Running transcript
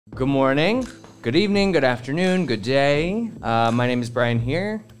Good morning, good evening, good afternoon, good day. My name is Brian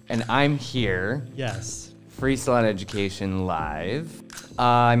here, and I'm here. Yes. Free Salon Education Live.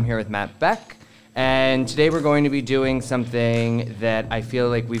 I'm here with Matt Beck, and today we're going to be doing something that I feel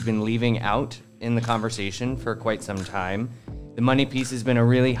like we've been leaving out in the conversation for quite some time. The money piece has been a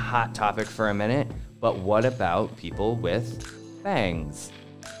really hot topic for a minute, but what about people with bangs?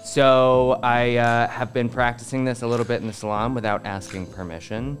 So I have been practicing this a little bit in the salon without asking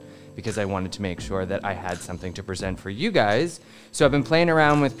permission because I wanted to make sure that I had something to present for you guys. So I've been playing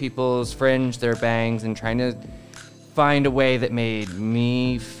around with people's fringe, their bangs, and trying to find a way that made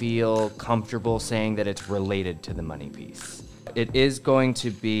me feel comfortable saying that it's related to the money piece. It is going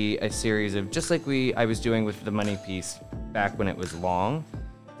to be a series of, just like I was doing with the money piece back when it was long,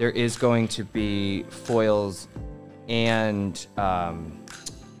 there is going to be foils and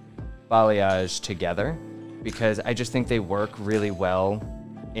balayage together because I just think they work really well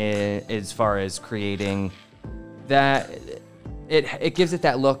as far as creating that. It gives it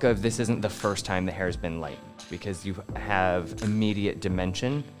that look of this isn't the first time the hair's been lightened because you have immediate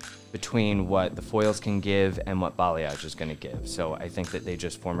dimension between what the foils can give and what balayage is going to give. So I think that they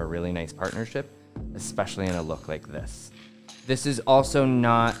just form a really nice partnership, especially in a look like this. This is also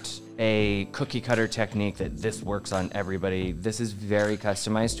not a cookie cutter technique that this works on everybody. This is very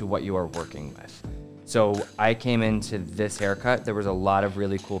customized to what you are working with. So I came into this haircut, there was a lot of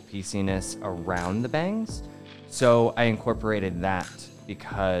really cool pieciness around the bangs. So I incorporated that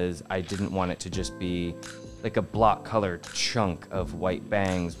because I didn't want it to just be like a block colored chunk of white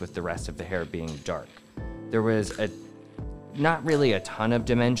bangs with the rest of the hair being dark. There was not really a ton of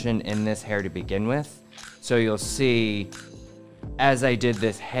dimension in this hair to begin with. So you'll see as I did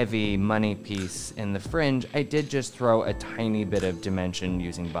this heavy money piece in the fringe, I did just throw a tiny bit of dimension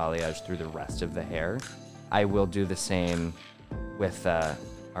using balayage through the rest of the hair. I will do the same with our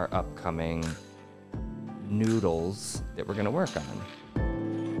upcoming noodles that we're gonna work on.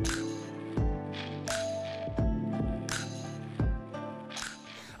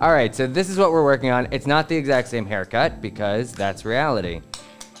 All right, so this is what we're working on. It's not the exact same haircut because that's reality.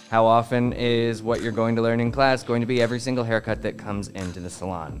 How often is what you're going to learn in class going to be every single haircut that comes into the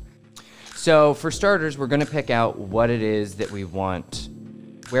salon? So for starters, we're gonna pick out what it is that we want,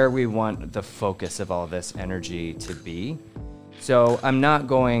 where we want the focus of all this energy to be. So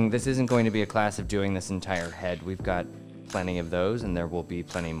this isn't going to be a class of doing this entire head. We've got plenty of those and there will be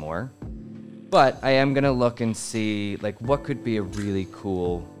plenty more. But I am gonna look and see like what could be a really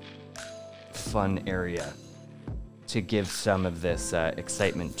cool, fun area to give some of this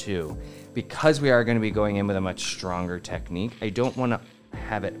excitement to. Because we are gonna be going in with a much stronger technique, I don't wanna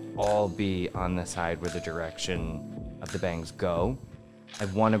have it all be on the side where the direction of the bangs go. I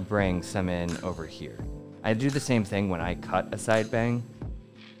wanna bring some in over here. I do the same thing when I cut a side bang.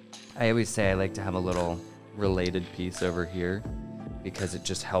 I always say I like to have a little related piece over here because it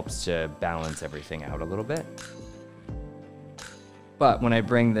just helps to balance everything out a little bit. But when I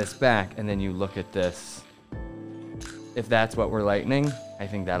bring this back and then you look at this, if that's what we're lightening, I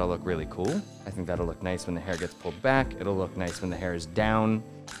think that'll look really cool. I think that'll look nice when the hair gets pulled back. It'll look nice when the hair is down.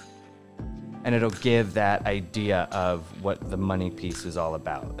 And it'll give that idea of what the money piece is all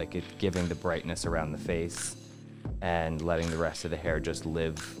about. Like it giving the brightness around the face and letting the rest of the hair just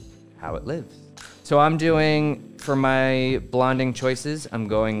live how it lives. So I'm doing, for my blonding choices, I'm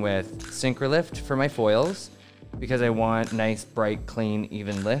going with Synchrolift for my foils because I want nice, bright, clean,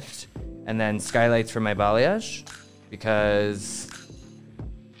 even lift. And then Skylights for my balayage because,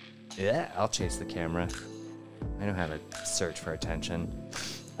 yeah, I'll chase the camera. I know how to search for attention.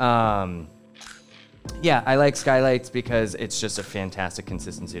 Yeah, I like Skylights because it's just a fantastic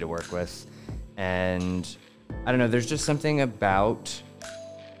consistency to work with. And I don't know, there's just something about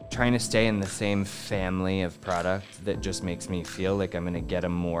trying to stay in the same family of product that just makes me feel like I'm gonna get a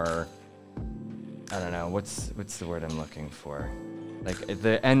more, I don't know, what's the word I'm looking for? Like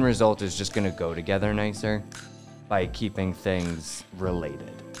the end result is just gonna go together nicer by keeping things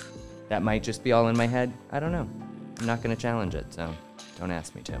related. That might just be all in my head, I don't know. I'm not gonna challenge it, so don't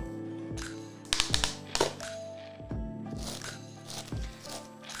ask me to.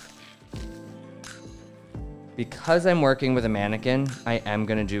 Because I'm working with a mannequin, I am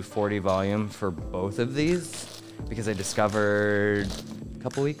gonna do 40 volume for both of these because I discovered a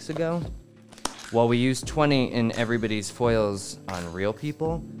couple weeks ago, while we used 20 in everybody's foils on real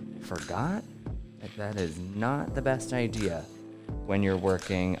people, forgot that is not the best idea when you're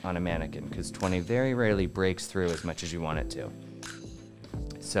working on a mannequin because 20 very rarely breaks through as much as you want it to.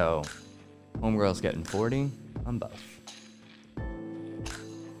 So, homegirl's getting 40 on both.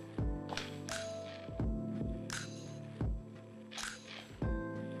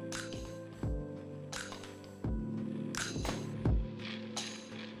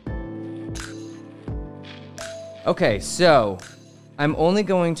 Okay, so I'm only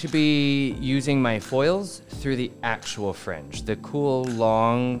going to be using my foils through the actual fringe. The cool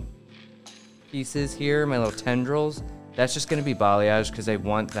long pieces here, my little tendrils, that's just gonna be balayage because I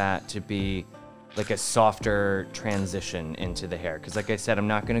want that to be like a softer transition into the hair. Because like I said, I'm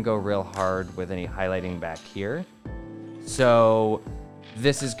not gonna go real hard with any highlighting back here. So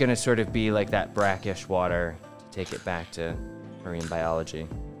this is gonna sort of be like that brackish water to take it back to marine biology.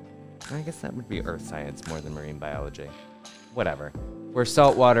 I guess that would be earth science more than marine biology. Whatever. Where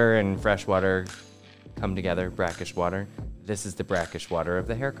salt water and fresh water come together, brackish water, this is the brackish water of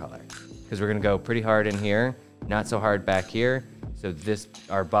the hair color. Because we're gonna go pretty hard in here, not so hard back here. So this,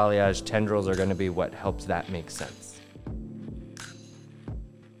 our balayage tendrils are gonna be what helps that make sense.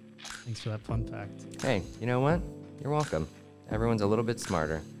 Thanks for that fun fact. Hey, you know what? You're welcome. Everyone's a little bit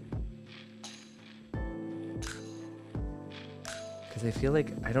smarter. Because I feel like,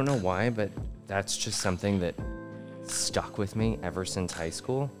 I don't know why, but that's just something that stuck with me ever since high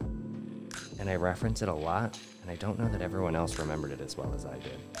school. And I reference it a lot, and I don't know that everyone else remembered it as well as I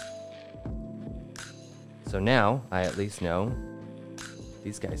did. So now, I at least know.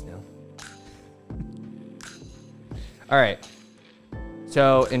 These guys know. All right.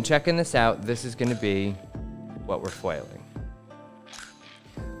 So in checking this out, this is going to be what we're foiling.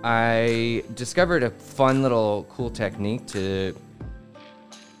 I discovered a fun little cool technique to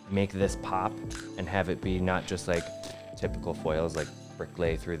make this pop and have it be not just like typical foils like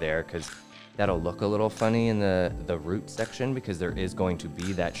bricklay through there, because that'll look a little funny in the root section, because there is going to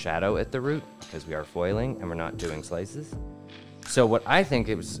be that shadow at the root because we are foiling and we're not doing slices. So what I think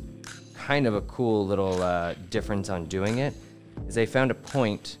it was kind of a cool little difference on doing it is I found a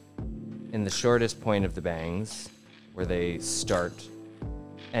point in the shortest point of the bangs where they start,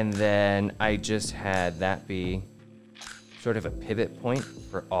 and then I just had that be sort of a pivot point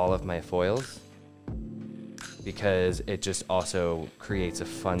for all of my foils, because it just also creates a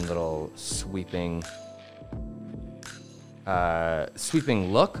fun little sweeping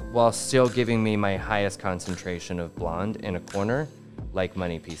look while still giving me my highest concentration of blonde in a corner, like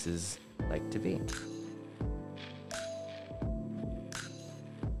money pieces like to be.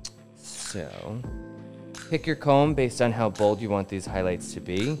 So pick your comb based on how bold you want these highlights to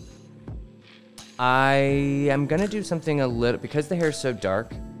be. I am gonna do something a little, because the hair is so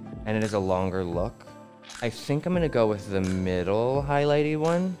dark and it is a longer look, I think I'm gonna go with the middle highlighty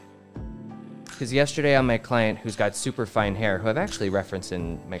one. Because yesterday on my client who's got super fine hair, who I've actually referenced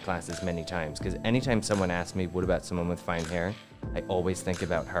in my classes many times, because anytime someone asks me, what about someone with fine hair? I always think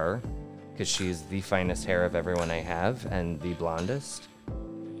about her, because she's the finest hair of everyone I have and the blondest.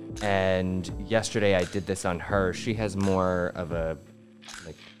 And yesterday I did this on her. She has more of a,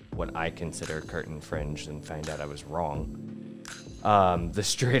 like, what I consider curtain fringe, and find out I was wrong. The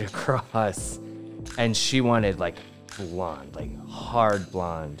straight across. And she wanted like blonde, like hard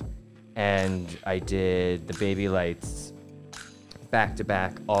blonde. And I did the baby lights back to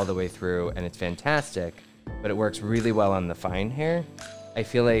back all the way through, and it's fantastic, but it works really well on the fine hair. I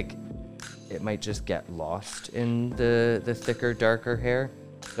feel like it might just get lost in the thicker, darker hair.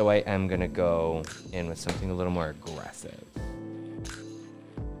 So I am gonna go in with something a little more aggressive.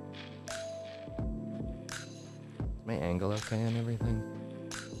 Is my angle okay on everything?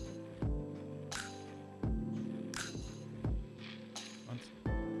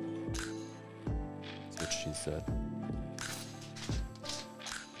 That's what she said.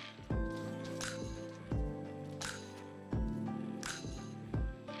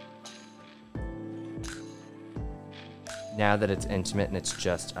 Now that it's intimate and it's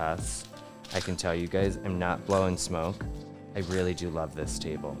just us, I can tell you guys, I'm not blowing smoke. I really do love this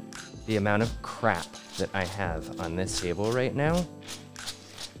table. The amount of crap that I have on this table right now,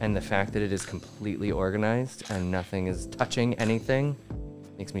 and the fact that it is completely organized and nothing is touching anything,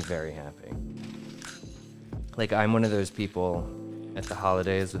 makes me very happy. Like, I'm one of those people at the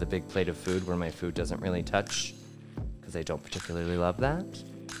holidays with a big plate of food where my food doesn't really touch, because I don't particularly love that.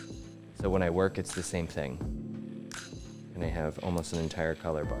 So when I work, it's the same thing. And I have almost an entire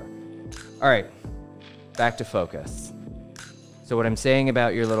color bar. All right, back to focus. So what I'm saying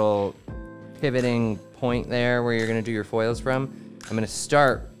about your little pivoting point there where you're gonna do your foils from, I'm gonna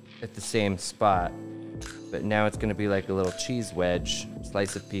start at the same spot, but now it's gonna be like a little cheese wedge,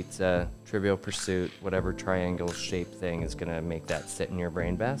 slice of pizza, Trivial Pursuit, whatever triangle shaped thing is gonna make that sit in your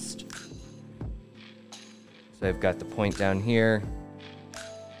brain best. So I've got the point down here.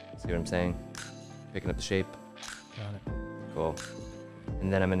 See what I'm saying? Picking up the shape. Got it. Cool.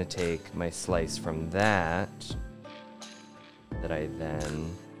 And then I'm gonna take my slice from that I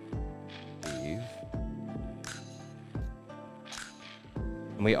then leave.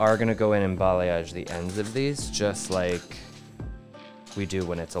 And we are gonna go in and balayage the ends of these, just like we do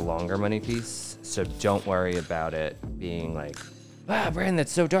when it's a longer money piece. So don't worry about it being like, ah, Brandon,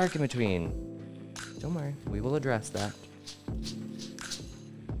 that's so dark in between. Don't worry, we will address that.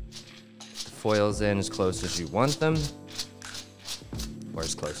 The foils in as close as you want them, or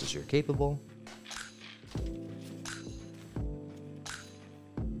as close as you're capable.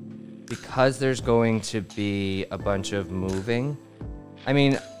 Because there's going to be a bunch of moving, I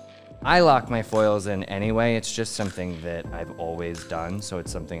mean, I lock my foils in anyway. It's just something that I've always done, so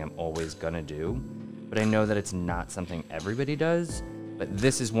it's something I'm always gonna do. But I know that it's not something everybody does. But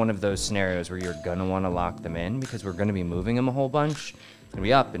this is one of those scenarios where you're gonna wanna lock them in because we're gonna be moving them a whole bunch. It's gonna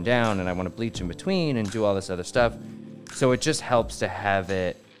be up and down, and I wanna bleach in between and do all this other stuff. So it just helps to have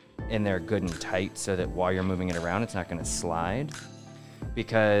it in there good and tight so that while you're moving it around, it's not gonna slide.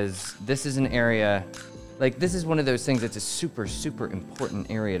 Because this is an area, like this is one of those things that's a super, super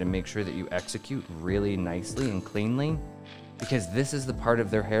important area to make sure that you execute really nicely and cleanly, because this is the part of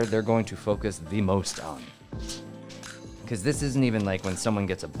their hair they're going to focus the most on. Because this isn't even like when someone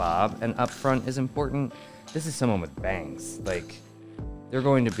gets a bob and up front is important. This is someone with bangs. Like, they're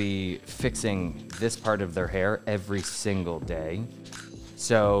going to be fixing this part of their hair every single day.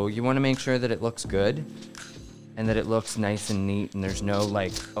 So you want to make sure that it looks good and that it looks nice and neat, and there's no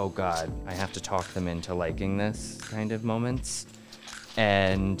like, oh God, I have to talk them into liking this kind of moments.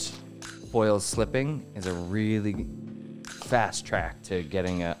 And foils slipping is a really fast track to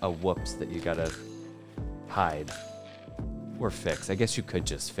getting a whoops that you gotta hide or fix. I guess you could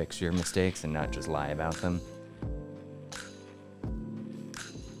just fix your mistakes and not just lie about them.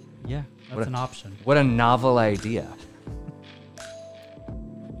 Yeah, that's an option. What a novel idea.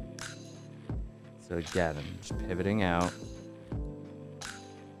 So again, I'm just pivoting out.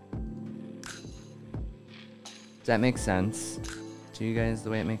 Does that make sense to you guys the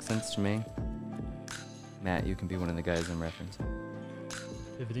way it makes sense to me? Matt, you can be one of the guys I'm referencing.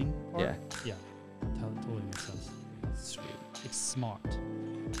 Pivoting part? Yeah. Yeah, totally makes sense. Sweet. It's smart.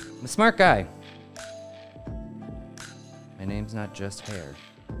 I'm a smart guy. My name's not just hair.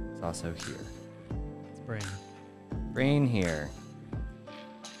 It's also here. It's brain. Brain here.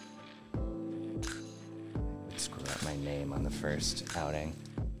 Screw up my name on the first outing.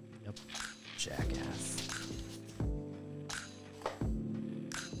 Yep. Jackass.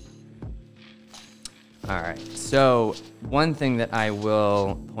 All right, so one thing that I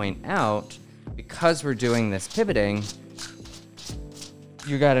will point out, because we're doing this pivoting,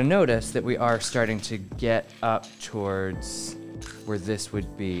 you gotta notice that we are starting to get up towards where this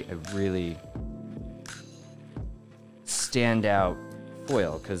would be a really standout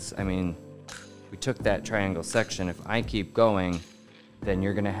foil, because I mean, we took that triangle section. If I keep going, then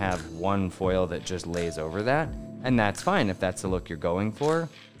you're gonna have one foil that just lays over that, and that's fine if that's the look you're going for.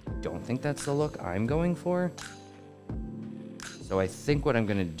 I don't think that's the look I'm going for. So I think what I'm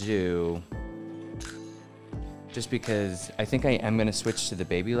gonna do, just because I think I am gonna switch to the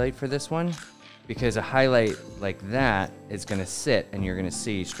baby light for this one, because a highlight like that is gonna sit and you're gonna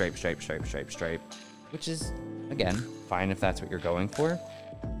see stripe, stripe, stripe, stripe, stripe, which is, again, fine if that's what you're going for.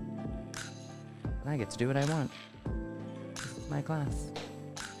 And I get to do what I want. It's my class.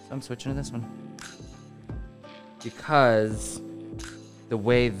 So I'm switching to this one. Because the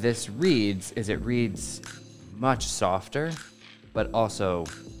way this reads is it reads much softer, but also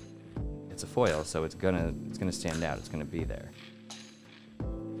it's a foil, so it's gonna stand out. It's gonna be there.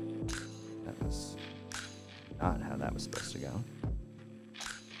 That was not how that was supposed to go.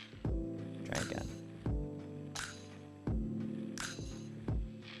 Try again.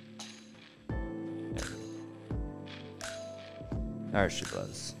 There we go. There she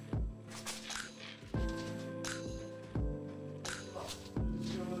blows.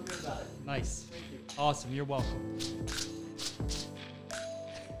 Nice. Awesome. You're welcome.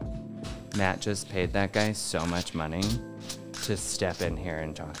 Matt just paid that guy so much money to step in here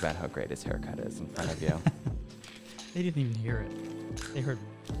and talk about how great his haircut is in front of you. They didn't even hear it. They heard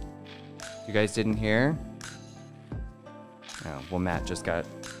me. You guys didn't hear? Oh, well, Matt just got...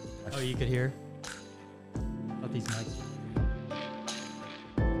 Oh, you could hear? I thought these mics were...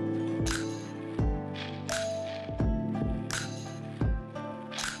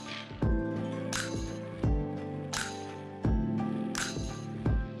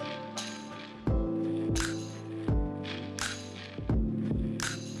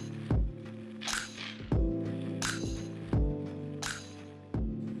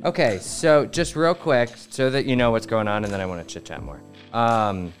 Okay, so just real quick, so that you know what's going on, and then I want to chit-chat more.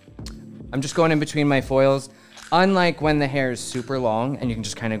 I'm just going in between my foils. Unlike when the hair is super long and you can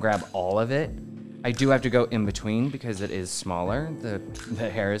just kind of grab all of it, I do have to go in between because it is smaller. The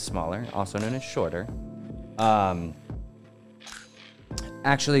hair is smaller, also known as shorter.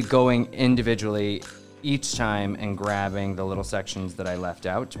 Actually going individually each time and grabbing the little sections that I left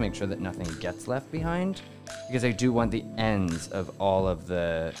out to make sure that nothing gets left behind, because I do want the ends of all of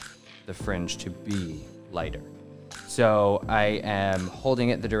the fringe to be lighter. So I am holding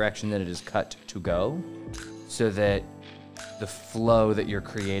it the direction that it is cut to go, so that the flow that you're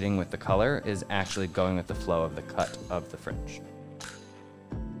creating with the color is actually going with the flow of the cut of the fringe.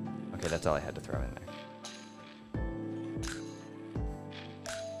 Okay, that's all I had to throw in there.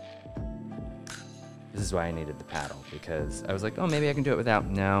 This is why I needed the paddle, because I was like, oh, maybe I can do it without.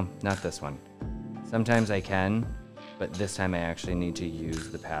 No, not this one. Sometimes I can, but this time I actually need to use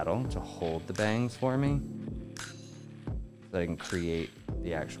the paddle to hold the bangs for me, so that I can create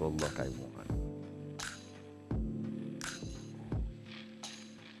the actual look I want.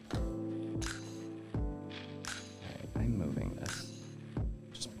 Alright, I'm moving this,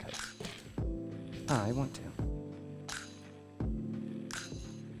 just because. Ah, I want to.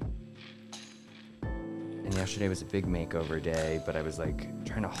 And yesterday was a big makeover day, but I was like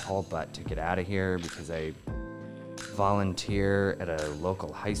trying to haul butt to get out of here because I volunteer at a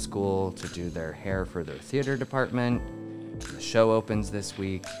local high school to do their hair for their theater department. The show opens this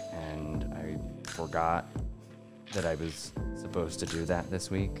week, and I forgot that I was supposed to do that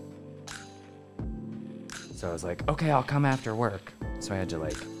this week. So I was like, okay, I'll come after work. So I had to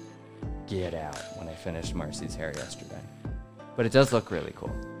like get out when I finished Marcy's hair yesterday. But it does look really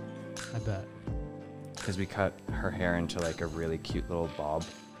cool. I bet. Because we cut her hair into like a really cute little bob.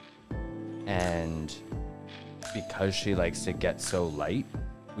 And because she likes to get so light,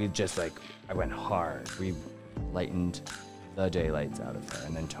 we just like, I went hard. We lightened the daylights out of her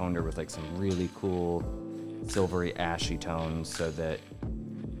and then toned her with like some really cool silvery ashy tones, so that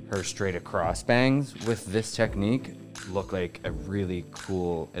her straight across bangs with this technique look like a really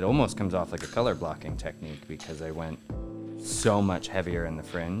cool, it almost comes off like a color blocking technique, because I went so much heavier in the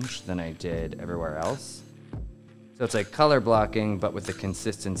fringe than I did everywhere else. So it's like color blocking, but with the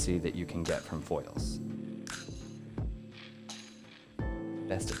consistency that you can get from foils.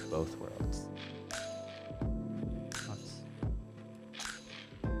 Best of both worlds. Nice.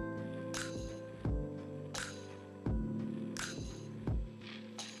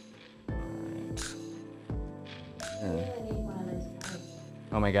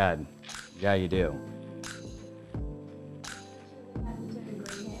 Oh my god. Yeah, you do.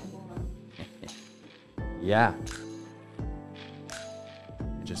 Yeah.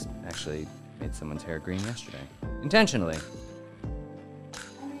 I just actually made someone's hair green yesterday. Intentionally.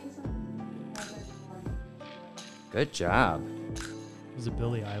 Good job. Was it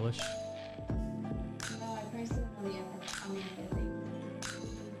Billie Eilish? No, I posted it on the FB thing.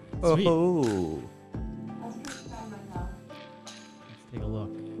 Sweet. Oh. I was pretty proud of myself. Let's take a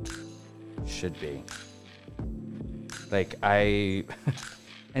look. Should be. Like,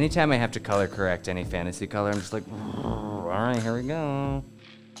 anytime I have to color correct any fantasy color, I'm just like, all right, here we go.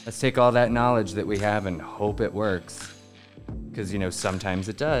 Let's take all that knowledge that we have and hope it works. Because, you know, sometimes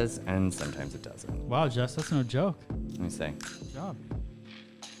it does, and sometimes it doesn't. Wow, Jess, that's no joke. Let me see. Good job.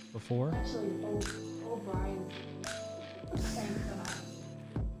 Before? Actually, O'Brien's thanks for that.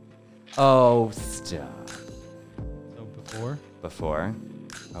 Oh, stop. So before? Before.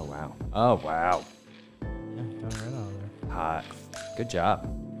 Oh, wow. Oh, wow. Yeah, got it right out of there. Hot. Good job.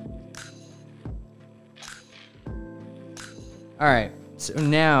 All right, so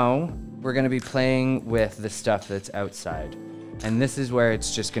now we're gonna be playing with the stuff that's outside. And this is where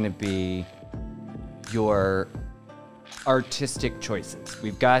it's just gonna be your artistic choices.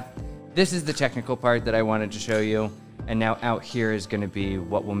 This is the technical part that I wanted to show you, and now out here is gonna be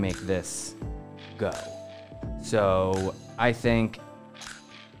what will make this go. So I think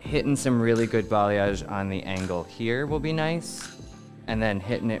hitting some really good balayage on the angle here will be nice, and then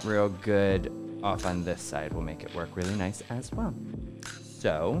hitting it real good off on this side will make it work really nice as well.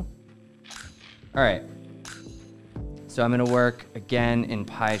 So, all right. So I'm gonna work again in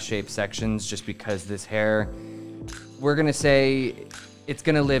pie-shaped sections, just because this hair, we're gonna say it's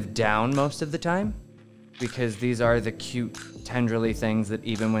gonna live down most of the time, because these are the cute, tendrily things that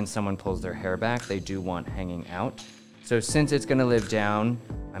even when someone pulls their hair back, they do want hanging out. So since it's gonna live down,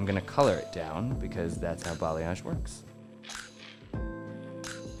 I'm gonna color it down, because that's how balayage works.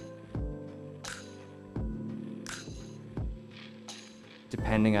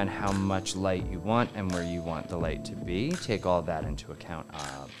 Depending on how much light you want and where you want the light to be, take all that into account,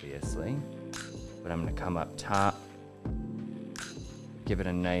 obviously. But I'm gonna come up top, give it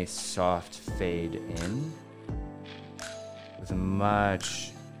a nice soft fade in with a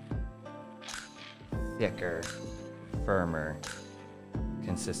much thicker, firmer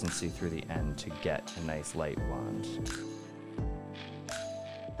consistency through the end to get a nice light blonde.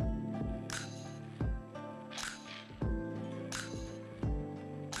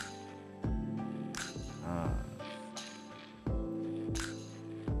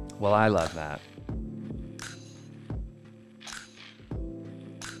 Well, I love that.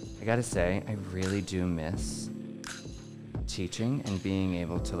 I gotta say, I really do miss teaching and being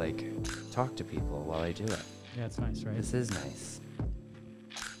able to like talk to people while I do it. Yeah, it's nice, right? This is nice.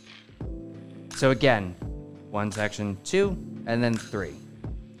 So again, 1 section, 2, and then 3.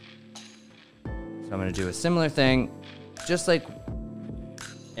 So I'm gonna do a similar thing, just like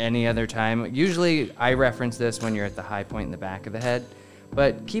any other time. Usually I reference this when you're at the high point in the back of the head,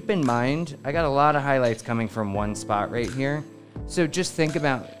 but keep in mind, I got a lot of highlights coming from one spot right here. So just think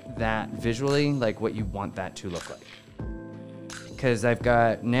about that visually, like what you want that to look like. Because I've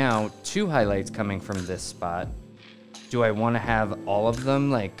got now 2 highlights coming from this spot. Do I want to have all of them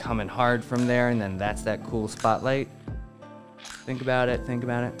like coming hard from there and then that's that cool spotlight? Think about it, think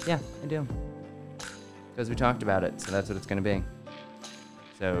about it. Yeah, I do. Because we talked about it, so that's what it's gonna be.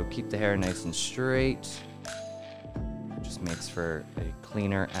 So keep the hair nice and straight. Just makes for a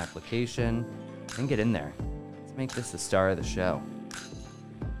cleaner application. And get in there. Let's make this the star of the show.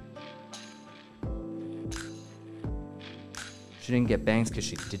 She didn't get bangs because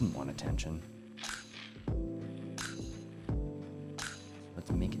she didn't want attention.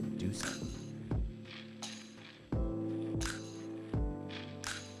 Let's make it do something.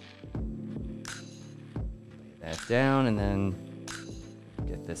 Lay that down and then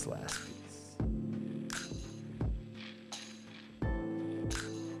get this last piece.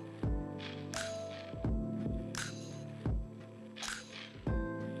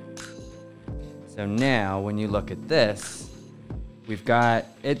 So now when you look at this, we've got,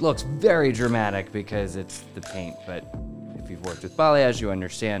 it looks very dramatic because it's the paint, but if you've worked with balayage, you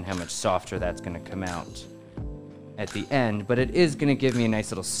understand how much softer that's gonna come out at the end, but it is gonna give me a nice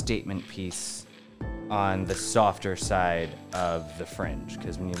little statement piece on the softer side of the fringe.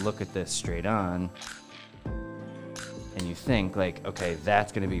 Because when you look at this straight on, and you think like, okay,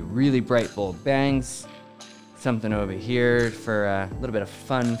 that's gonna be really bright, bold bangs, something over here for a little bit of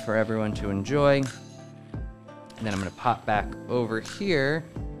fun for everyone to enjoy. And then I'm gonna pop back over here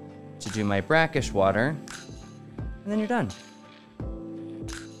to do my brackish water, and then you're done.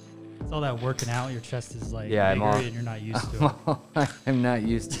 It's all that working out. Your chest is like Yeah, bigger I'm all, and you're not used to it. I'm not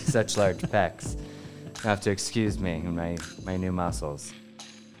used to such large pecs. You have to excuse me, my new muscles.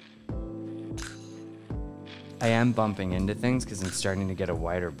 I am bumping into things because I'm starting to get a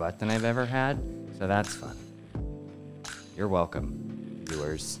wider butt than I've ever had, so that's fun. You're welcome,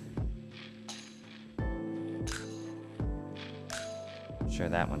 viewers. I'm sure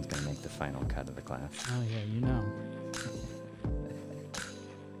that one's gonna make the final cut of the class. Oh yeah, you know.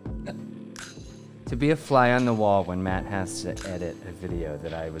 To be a fly on the wall when Matt has to edit a video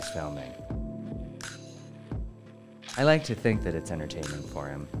that I was filming. I like to think that it's entertaining for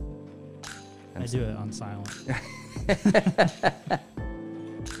him. I do it on silent.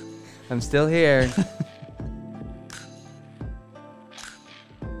 I'm still here.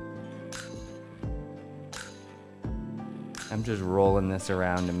 I'm just rolling this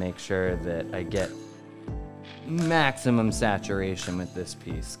around to make sure that I get maximum saturation with this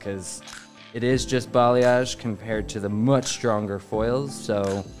piece, because it is just balayage compared to the much stronger foils,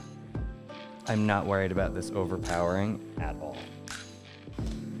 so I'm not worried about this overpowering at all.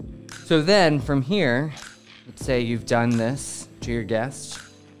 So then from here, let's say you've done this to your guest,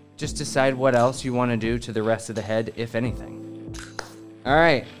 just decide what else you want to do to the rest of the head, if anything. All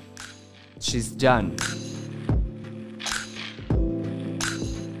right, she's done.